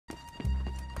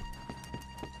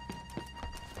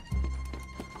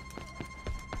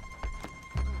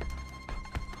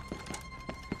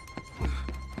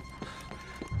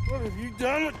What have you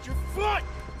done with your foot?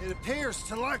 It appears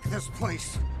to like this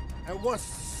place and wants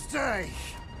to stay.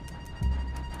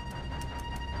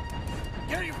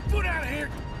 Get your foot out of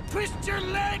here! Twist your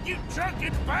leg, you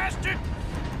drunken bastard!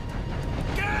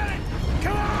 Get it!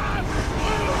 Come on!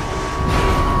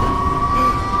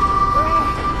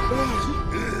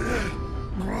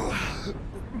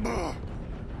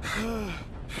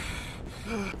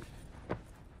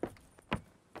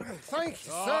 Thank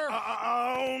you, sir.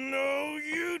 Oh, no,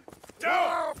 you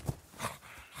don't!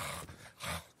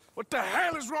 What the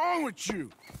hell is wrong with you?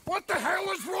 What the hell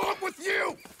is wrong with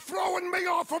you? Throwing me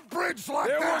off a bridge like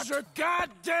that? There was a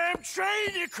goddamn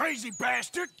train, you crazy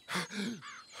bastard!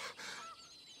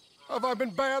 Have I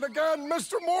been bad again,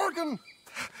 Mr. Morgan?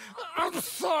 I'm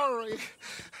sorry.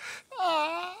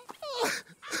 I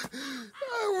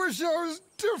wish I was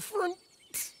different.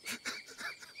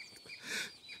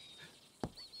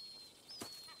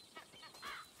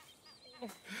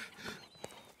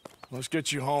 Let's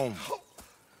get you home.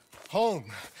 Home?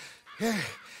 Yeah,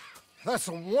 that's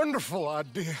a wonderful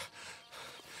idea.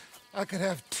 I could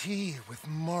have tea with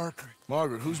Margaret.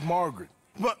 Margaret? Who's Margaret?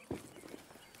 What?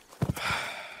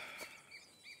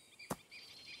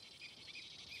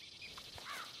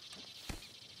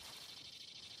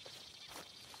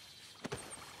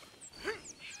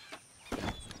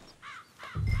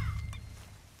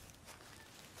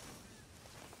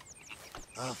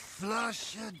 A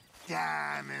flush of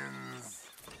diamonds.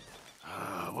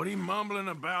 What are you mumbling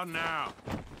about now?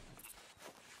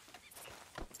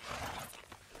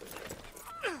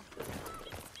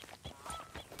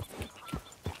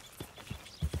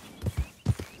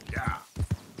 Yeah.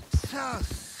 So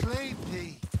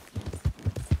sleepy.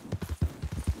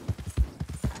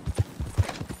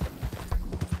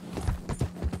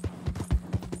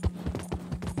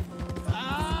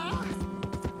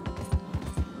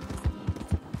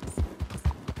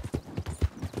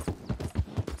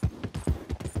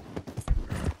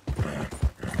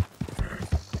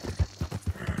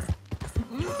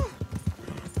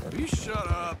 You shut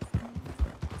up.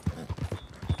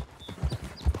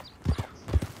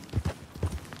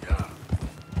 Yeah.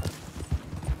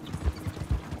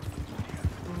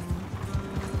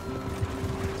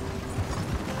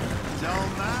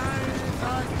 Don't mind if I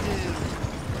do.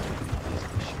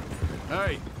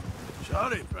 Hey,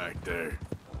 shut it back there.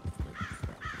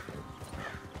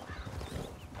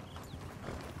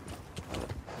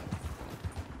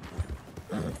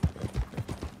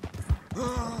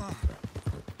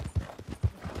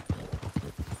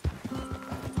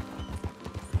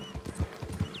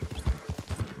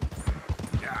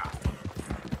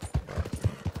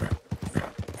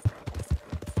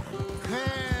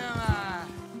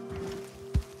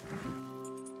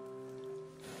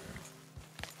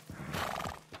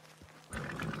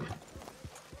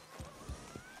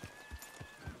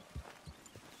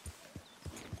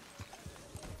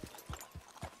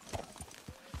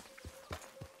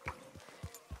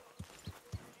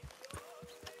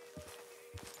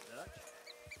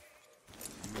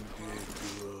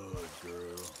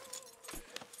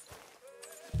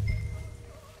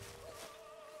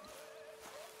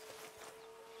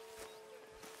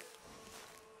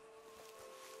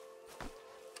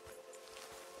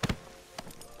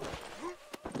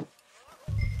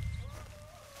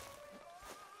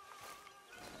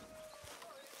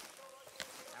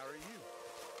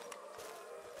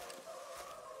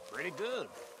 Pretty good.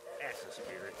 That's the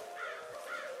spirit.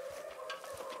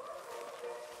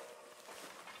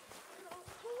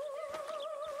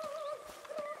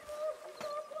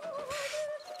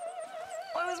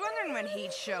 Well, I was wondering when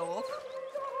he'd show up.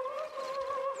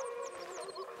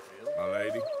 My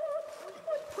lady.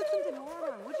 Put something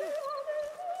on, would you?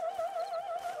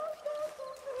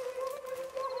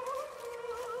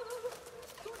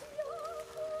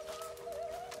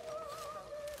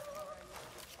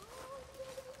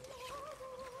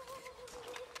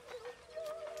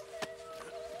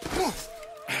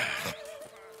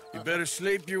 You better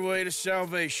sleep your way to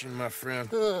salvation, my friend.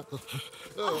 Oh,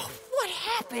 what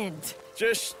happened?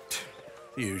 Just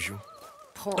the usual.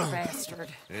 Poor bastard.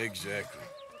 Exactly.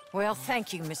 Well,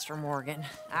 thank you, Mr. Morgan.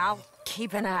 I'll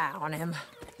keep an eye on him.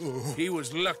 He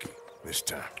was lucky this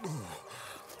time.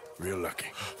 Real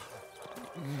lucky.